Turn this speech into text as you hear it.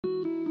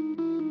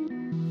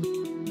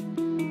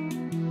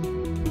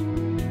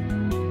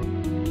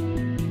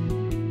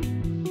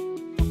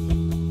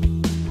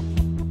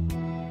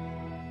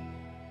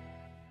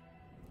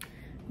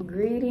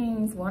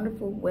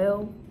wonderful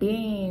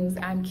well-beings.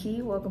 I'm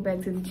Key. Welcome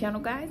back to the channel,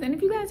 guys. And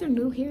if you guys are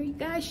new here, you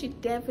guys should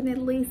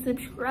definitely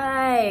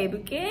subscribe,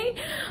 okay?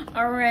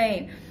 All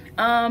right.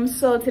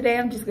 So today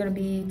I'm just gonna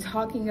be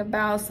talking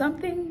about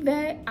something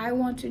that I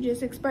want to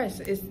just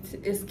express.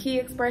 It's Key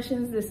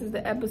Expressions. This is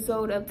the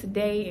episode of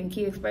today, and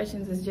Key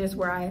Expressions is just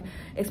where I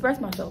express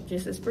myself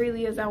just as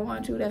freely as I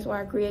want to. That's why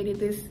I created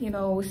this,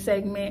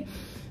 segment,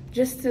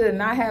 just to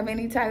not have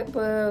any type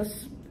of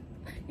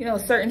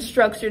certain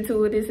structure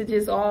to it. This is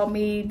just all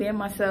me being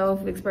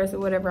myself, expressing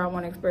whatever I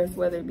want to express,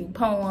 whether it be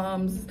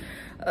poems,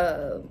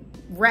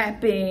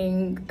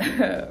 rapping,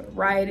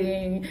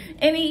 writing,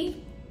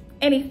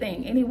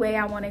 anything, any way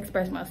I want to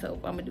express myself,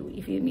 I'm gonna do it.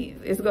 You feel me?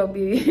 It's gonna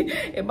be,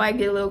 it might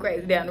get a little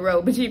crazy down the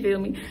road, but you feel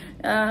me?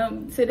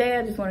 Today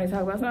I just want to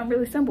talk about something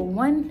really simple.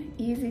 One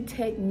easy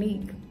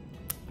technique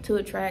to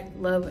attract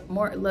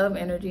more love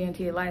energy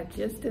into your life,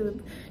 just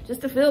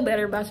to feel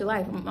better about your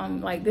life.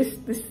 I'm like, this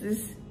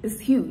is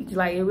huge.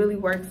 Like, it really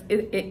works.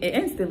 It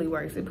instantly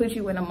works. It puts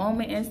you in a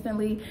moment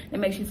instantly. It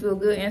makes you feel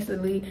good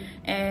instantly.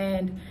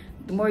 And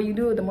the more you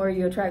do it, the more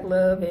you attract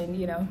love.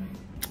 And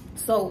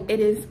so it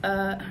is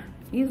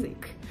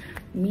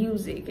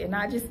music, and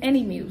not just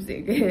any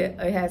music. It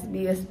has to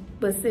be a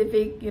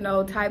specific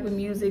type of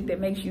music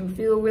that makes you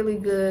feel really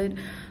good,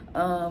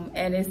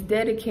 and it's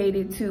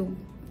dedicated to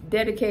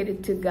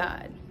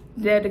God,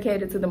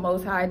 dedicated to the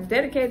Most High,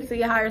 dedicated to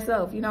your higher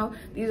self.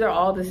 These are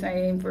all the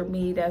same for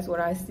me. That's what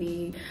I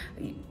see.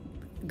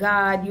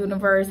 God,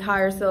 universe,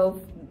 higher self,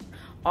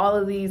 all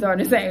of these are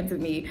the same to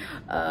me.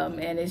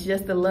 And it's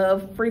just the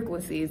love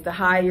frequencies, the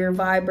higher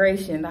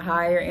vibration, the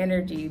higher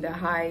energy, the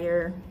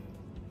higher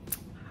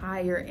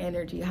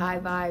energy, high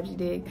vibes, you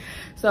dig?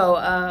 So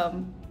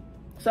I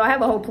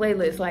have a whole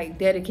playlist like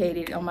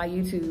dedicated on my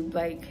YouTube.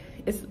 Like,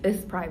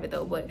 it's private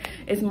though, but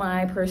it's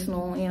my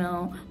personal,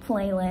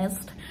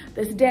 playlist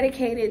that's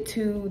dedicated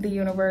to the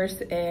universe,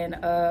 and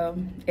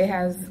it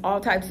has all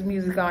types of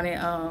music on it.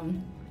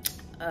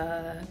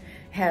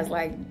 Has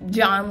like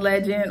John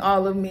Legend,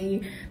 All of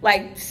Me,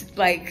 like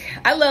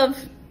I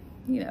love,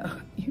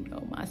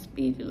 my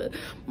speech,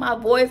 my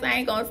voice. I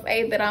ain't gonna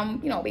say that I'm,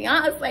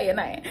 Beyonce,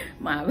 and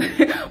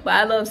but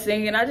I love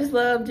singing. I just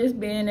love just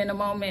being in the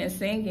moment and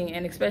singing,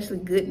 and especially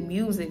good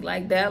music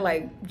like that,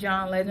 like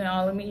John Legend,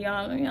 All of Me.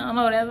 Y'all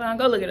know that song.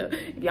 Go look it up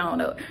if y'all don't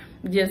know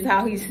it. Just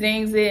how he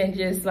sings it, and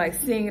just like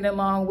singing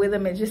along with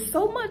him, and just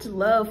so much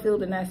love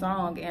filled in that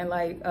song. And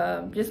like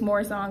just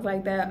more songs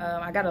like that.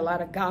 I got a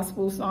lot of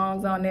gospel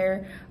songs on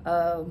there.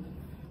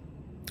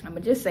 I'm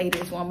gonna just say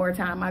this one more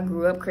time. I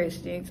grew up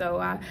Christian,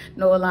 so I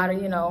know a lot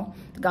of,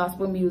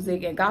 gospel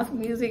music. And gospel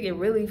music, it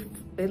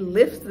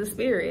lifts the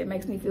spirit. It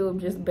makes me feel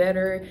just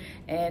better.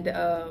 And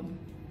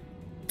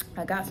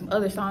I got some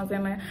other songs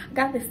in there. I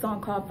got this song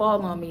called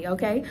Fall on Me,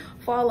 okay?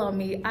 Fall on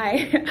Me.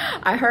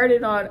 I heard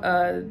it on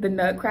the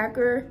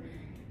Nutcracker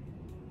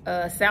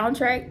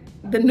soundtrack,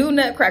 the new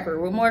Nutcracker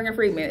with Morgan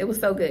Freeman. It was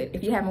so good.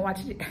 If you haven't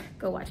watched it,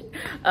 go watch it.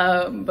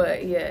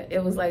 But yeah,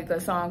 it was like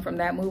a song from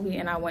that movie,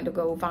 and I went to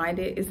go find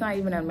it. It's not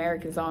even an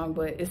American song,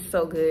 but it's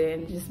so good,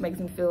 and it just makes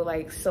me feel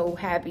like so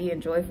happy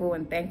and joyful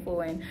and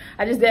thankful. And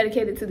I just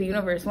dedicate it to the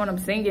universe. When I'm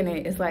singing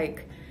it, it's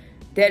like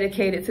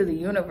dedicated to the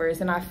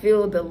universe, and I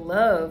feel the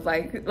love,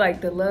 like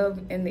the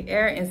love in the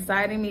air,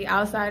 inside of me,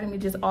 outside of me,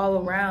 just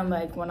all around.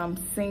 Like when I'm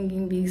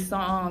singing these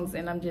songs,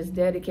 and I'm just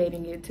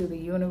dedicating it to the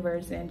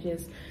universe, and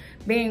just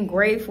being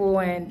grateful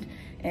and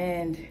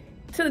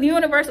to the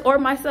universe or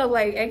myself,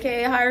 like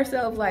aka higher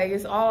self. Like,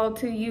 it's all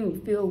to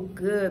you. Feel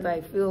good,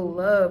 like feel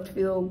loved,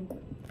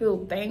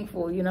 feel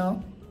thankful,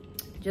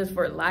 just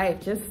for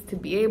life, just to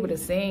be able to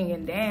sing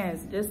and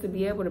dance, just to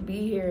be able to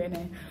be here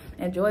and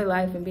enjoy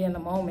life and be in the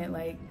moment.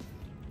 Like,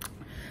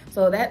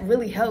 so that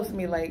really helps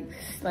me like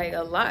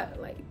a lot.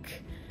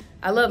 Like,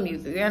 I love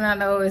music, and I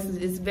know it's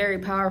very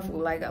powerful.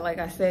 Like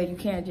I said, you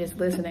can't just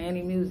listen to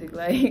any music.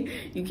 Like,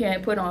 you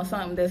can't put on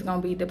something that's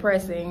gonna be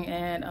depressing,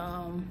 and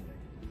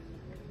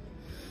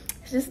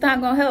it's just not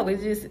gonna help.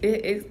 It's just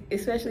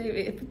especially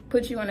if it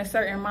puts you in a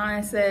certain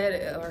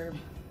mindset, or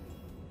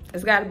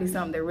it's got to be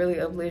something that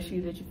really uplifts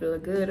you, that you feel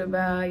good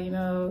about, that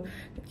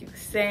you can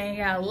sing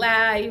out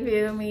loud. You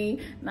feel me?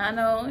 And I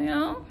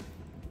know,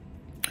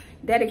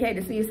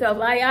 dedicated to yourself.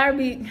 Like, I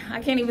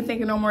can't even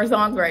think of no more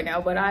songs right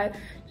now, but I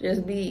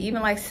just be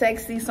even like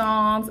sexy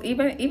songs,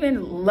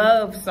 even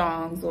love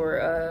songs,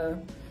 or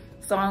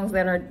songs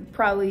that are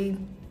probably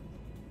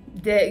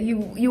that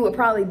you would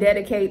probably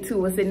dedicate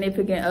to a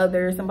significant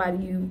other,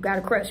 somebody you got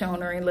a crush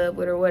on or in love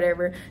with or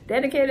whatever.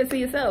 Dedicate it to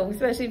yourself,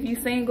 especially if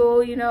you're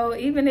single.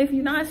 Even if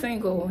you're not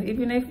single,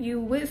 even if you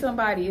with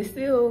somebody, it's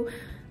still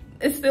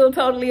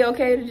totally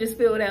okay to just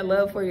feel that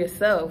love for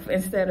yourself,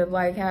 instead of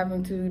like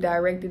having to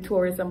direct it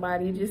towards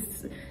somebody.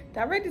 Just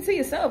direct it to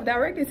yourself,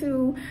 direct it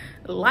to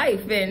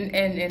life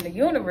and the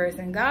universe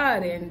and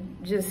God, and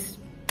just,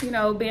 being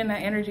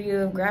that energy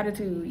of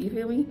gratitude. You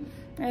feel me?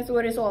 That's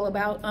what it's all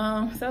about.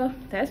 So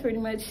that's pretty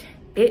much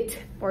it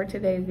for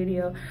today's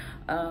video.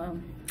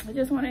 I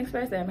just want to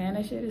express that, man.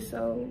 That shit is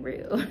so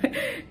real.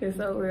 It's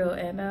so real.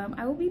 And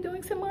I will be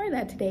doing some more of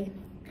that today.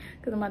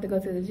 because I'm about to go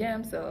to the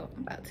gym. So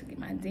I'm about to get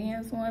my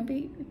dance on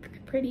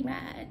pretty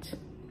much.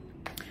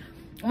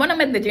 When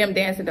I'm at the gym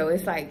dancing though,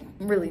 it's like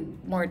really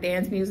more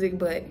dance music,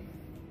 but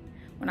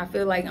when I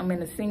feel like I'm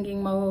in a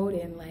singing mode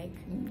and like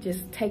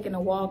just taking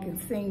a walk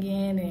and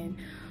singing, and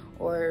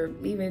or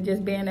even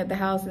just being at the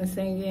house and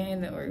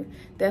singing, or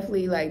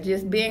definitely like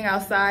just being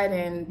outside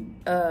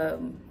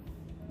and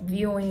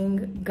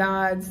viewing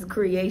God's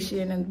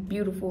creation and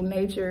beautiful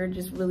nature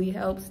just really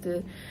helps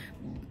to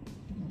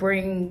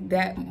bring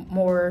that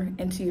more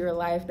into your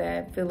life,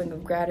 that feeling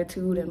of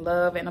gratitude and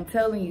love. And I'm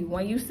telling you,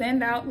 when you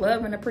send out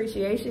love and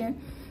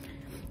appreciation,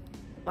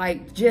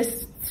 like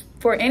just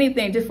for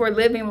anything, just for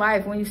living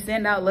life, when you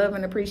send out love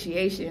and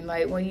appreciation,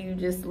 like when you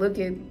just look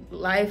at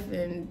life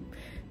and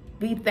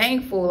be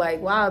thankful,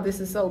 like, wow, this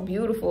is so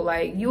beautiful,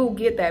 like you'll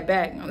get that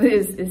back.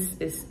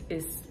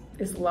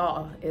 It's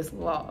law. It's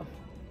law.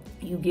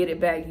 You get it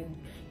back.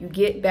 You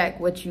get back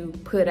what you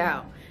put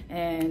out.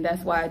 And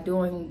that's why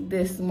doing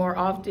this more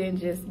often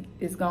just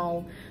is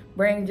gonna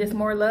bring just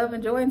more love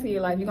and joy into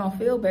your life. You're gonna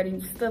feel better.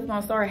 Stuff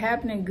gonna start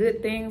happening.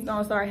 Good things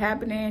gonna start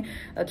happening,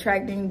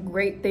 attracting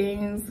great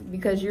things,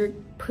 because you're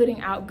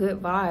putting out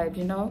good vibes,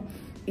 you know?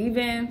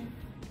 Even,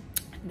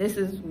 this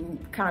is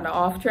kind of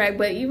off track,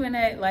 but even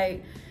at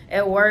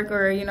work,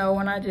 or, you know,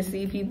 when I just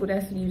see people,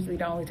 that's usually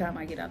the only time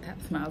I get out to have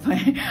smiles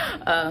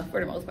for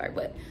the most part.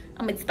 But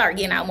I'm gonna start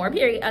getting out more,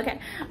 period. Okay.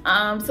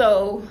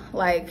 So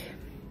like,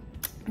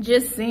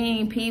 just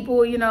seeing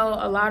people, you know,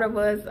 a lot of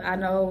us, I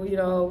know, you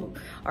know,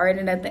 are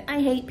in that thing.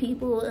 I hate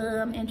people,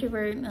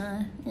 introvert,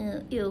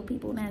 ill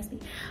people, nasty.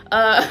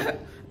 I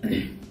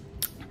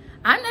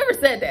never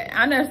said that.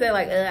 I never said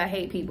like, I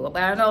hate people,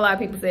 but I know a lot of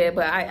people say it,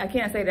 but I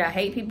can't say that I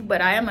hate people,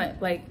 but I am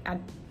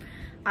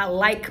I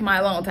like my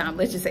alone time.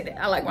 Let's just say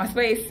that. I like my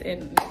space,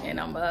 and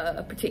I'm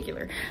a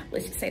particular,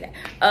 let's just say that.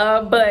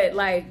 But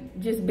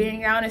like just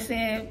being out and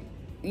seeing,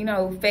 you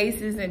know,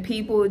 faces and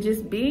people,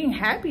 just being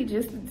happy,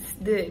 just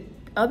the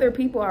other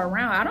people are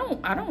around.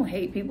 I don't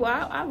hate people.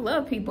 I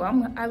love people.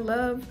 I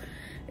love,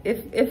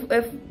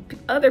 if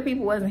other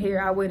people wasn't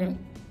here,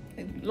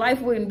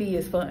 life wouldn't be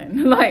as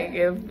fun. Like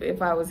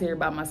if I was here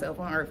by myself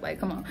on earth,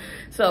 like, come on.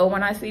 So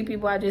when I see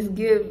people, I just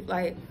give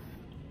like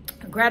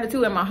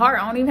gratitude in my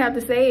heart. I don't even have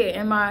to say it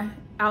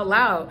out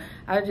loud.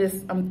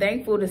 I'm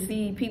thankful to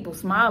see people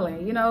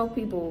smiling, you know,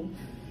 people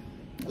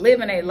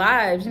living their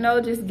lives, you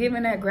know, just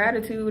giving that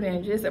gratitude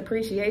and just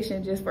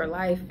appreciation just for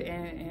life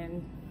and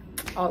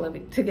all of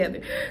it together.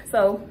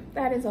 So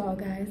that is all,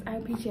 guys. I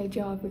appreciate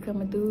y'all for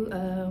coming through.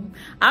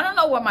 I don't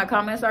know what my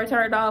comments are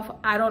turned off.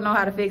 I don't know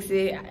how to fix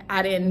it.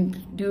 I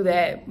didn't do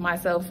that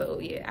myself, so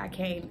yeah,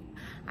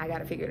 I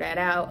gotta figure that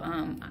out.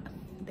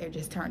 They're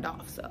just turned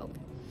off, so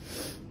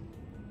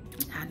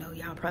I know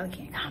y'all probably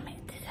can't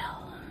comment, so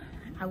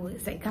I would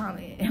say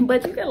comment,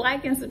 but you can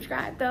like and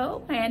subscribe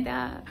though, and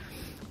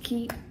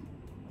keep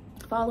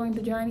following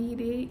the journey you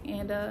did,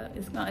 and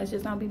it's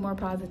just gonna be more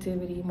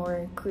positivity,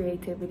 more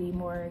creativity,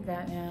 more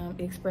goddamn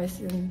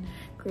expressing,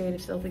 creative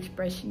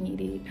self-expression you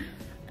did,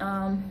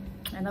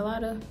 and a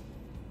lot of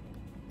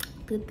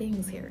good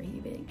things here you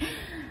did.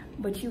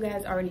 But you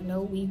guys already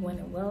know we win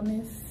in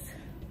wellness.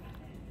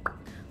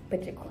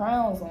 Put your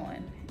crowns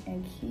on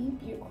and keep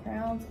your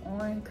crowns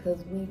on,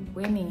 because we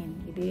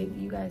winning, you did.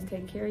 You guys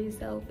take care of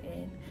yourself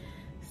and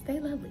stay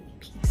lovely.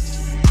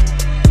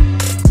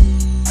 Peace.